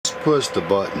push the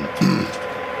button.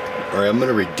 Alright, I'm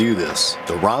gonna redo this.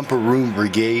 The Romper Room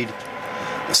Brigade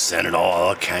sending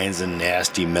all kinds of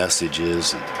nasty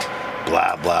messages and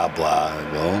blah blah blah.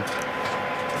 Well,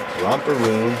 Romper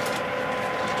Room,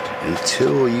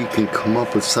 until you can come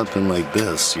up with something like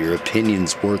this, your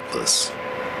opinion's worthless.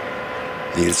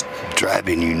 It's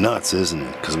driving you nuts, isn't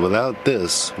it? Because without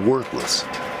this, worthless.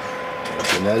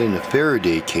 If you're not in a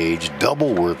Faraday cage,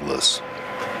 double worthless.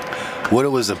 What it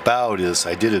was about is,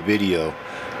 I did a video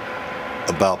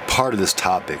about part of this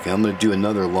topic, and I'm going to do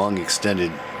another long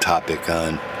extended topic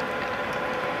on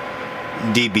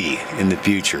dB in the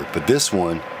future, but this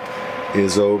one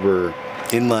is over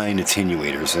inline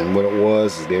attenuators. And what it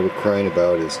was is they were crying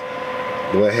about is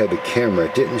the way I had the camera,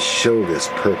 it didn't show this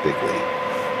perfectly,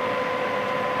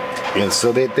 and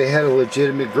so they had a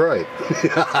legitimate gripe.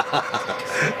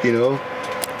 You know,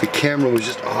 the camera was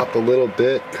just off a little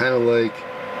bit, kind of like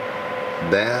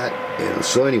that. And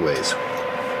so anyways,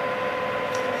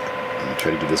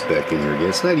 try to get this back in here again.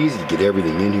 It's not easy to get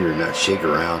everything in here and not shake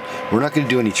around. We're not going to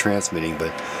do any transmitting,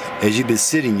 but as you've been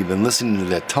sitting, you've been listening to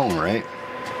that tone, right?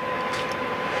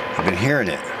 You've been hearing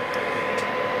it.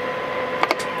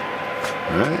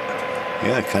 Alright?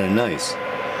 Yeah, kind of nice.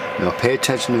 Now pay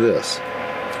attention to this.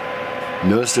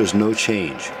 Notice there's no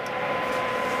change.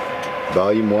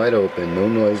 Volume wide open, no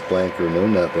noise blanker, no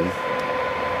nothing.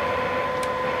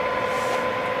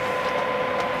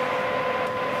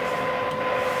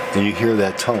 And you hear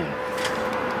that tone.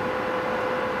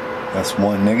 That's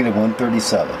negative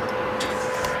 137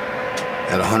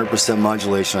 at 100%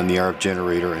 modulation on the RF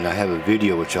generator. And I have a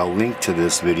video which I'll link to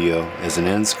this video as an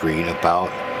end screen about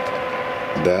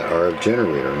that RF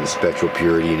generator and the spectral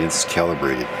purity, and it's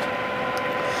calibrated.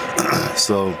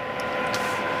 So,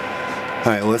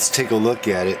 alright, let's take a look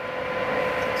at it.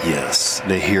 Yes,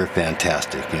 they hear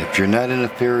fantastic. And if you're not in a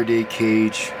Faraday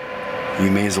cage,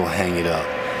 you may as well hang it up.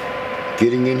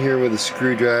 Getting in here with a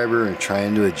screwdriver and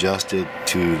trying to adjust it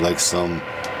to like some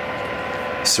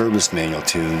service manual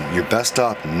tune, you're best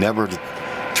off never to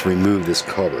remove this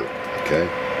cover, okay?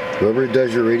 Whoever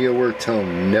does your radio work, tell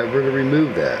them never to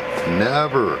remove that.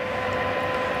 Never.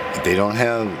 If they don't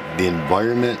have the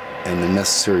environment and the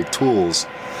necessary tools,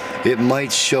 it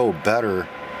might show better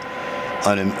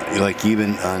on a, like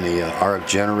even on a RF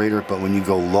generator, but when you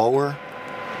go lower,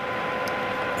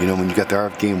 you know, when you got the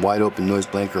RF gain wide open, noise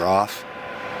blanker off,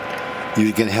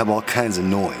 you're going to have all kinds of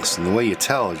noise. And the way you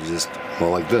tell is you just, well,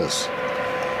 like this.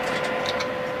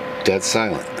 Dead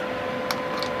silent.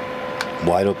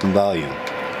 Wide open volume.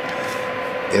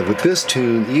 And with this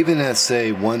tune, even at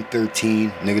say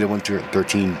 113, negative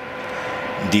 113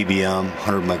 dBm,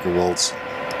 100 microvolts.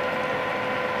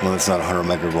 Well, it's not 100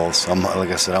 microvolts. Like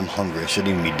I said, I'm hungry. I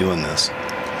shouldn't even be doing this.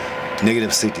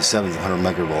 Negative 67 is 100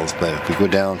 microvolts, but if we go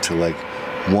down to like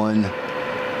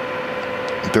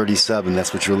 137,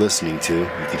 that's what you're listening to. You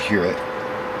can hear it.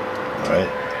 Alright?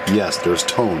 Yes, there's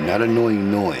tone, not annoying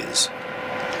noise.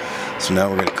 So now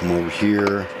we're going to come over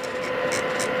here,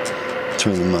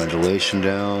 turn the modulation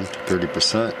down to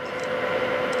 30%,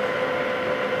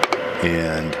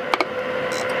 and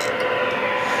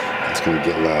it's going to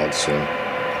get loud, so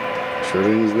sure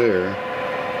everything's there.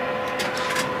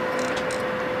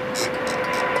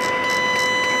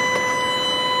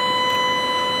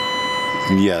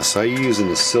 Yes, I use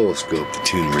an oscilloscope to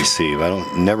tune and receive. I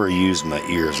never use my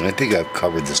ears, and I think I've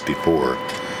covered this before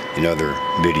in other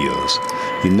videos.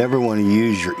 You never want to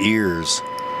use your ears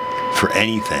for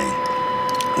anything.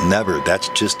 Never. That's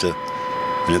just an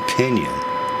opinion.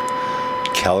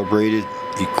 Calibrated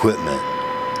equipment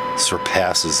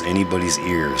surpasses anybody's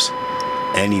ears.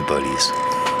 Anybody's.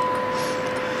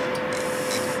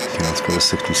 Okay, let's go to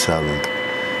 67.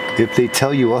 If they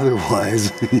tell you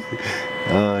otherwise,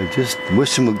 just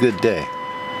wish them a good day.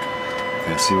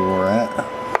 Okay, see where we're at?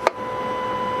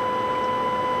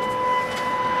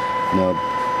 Now,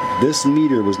 this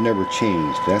meter was never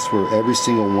changed. That's where every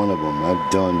single one of them, I've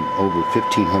done over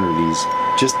 1,500 of these,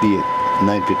 just the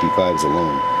 955s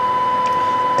alone.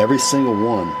 Every single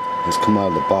one has come out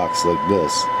of the box like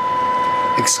this,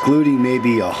 excluding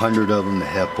maybe 100 of them that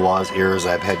have flaws, errors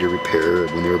I've had to repair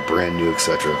when they were brand new,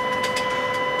 etc.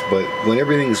 But when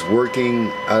everything's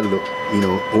working out of the,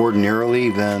 ordinarily,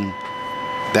 then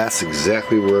that's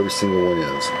exactly where every single one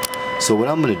is. So what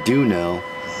I'm going to do now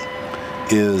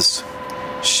is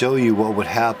show you what would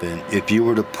happen if you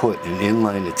were to put an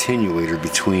inline attenuator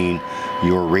between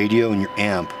your radio and your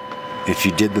amp, if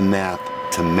you did the math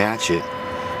to match it,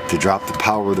 to drop the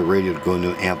power of the radio to go into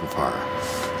an amplifier.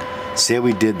 Say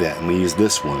we did that and we use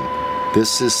this one.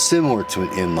 This is similar to an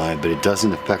inline, but it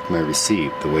doesn't affect my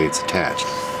receive the way it's attached.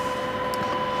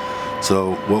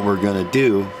 So what we're going to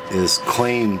do is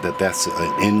claim that that's an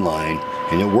inline,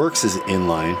 and it works as an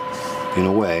inline in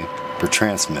a way for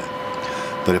transmit.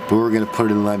 But if we were going to put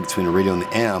it in line between the radio and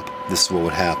the amp, this is what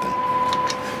would happen.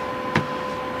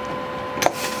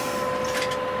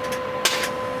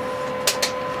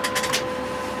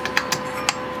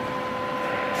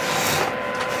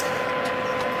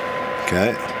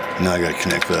 Okay, now I got to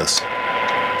connect this.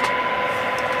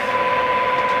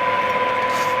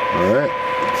 Alright,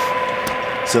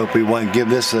 so if we want to give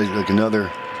this like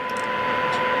another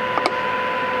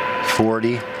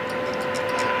 40,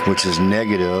 which is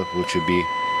negative, which would be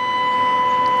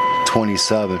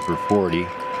 27 for 40.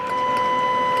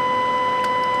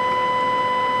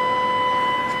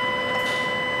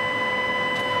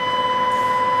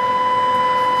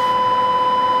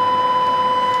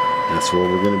 That's where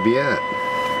we're going to be at.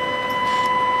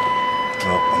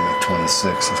 Oh, I'm at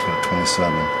 26, let's go to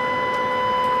 27.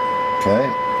 Okay,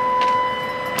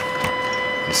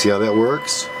 you see how that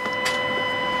works?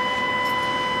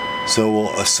 So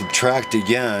we'll subtract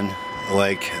again,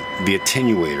 like the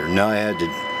attenuator. Now I had to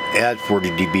add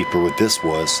 40 dB for what this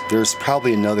was. There's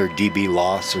probably another dB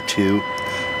loss or two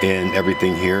in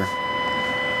everything here.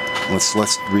 Let's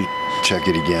recheck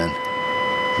it again.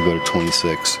 We'll go to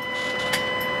 26.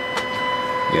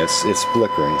 Yeah, it's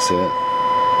flickering, see it?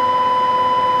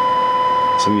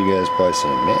 Some of you guys probably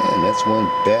saying, man, that's one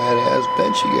badass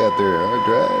bench you got there, hard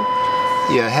drive.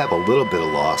 Yeah, I have a little bit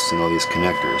of loss in all these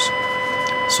connectors.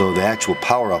 So the actual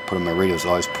power output of my radio is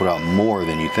always put out more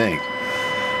than you think.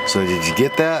 So did you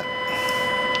get that?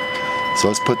 So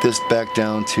let's put this back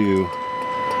down to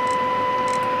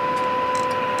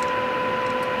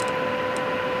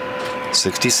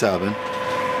 .67.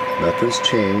 Nothing's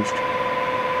changed.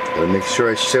 Gotta make sure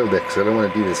I show that because I don't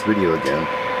want to do this video again.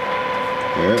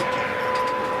 Yeah.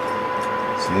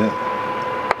 See it?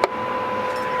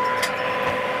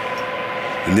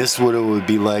 And this is what it would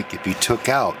be like if you took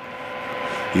out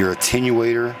your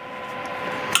attenuator,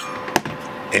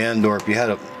 and or if you had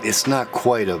a, it's not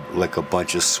quite like a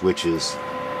bunch of switches,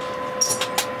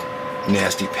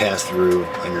 nasty pass through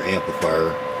on your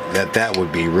amplifier. That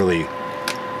would be really,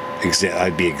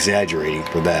 I'd be exaggerating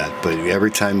for that, but every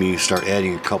time you start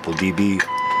adding a couple dB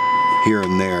here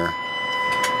and there,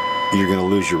 you're going to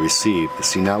lose your receive. But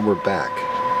see, now we're back.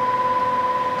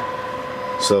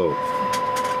 So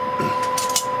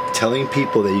telling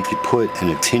people that you could put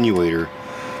an attenuator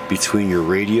between your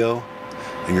radio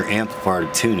and your amplifier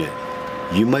to tune it,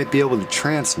 you might be able to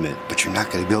transmit, but you're not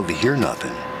going to be able to hear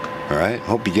nothing. Alright,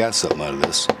 hope you got something out of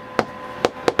this.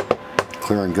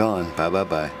 Clear and gone. Bye bye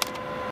bye.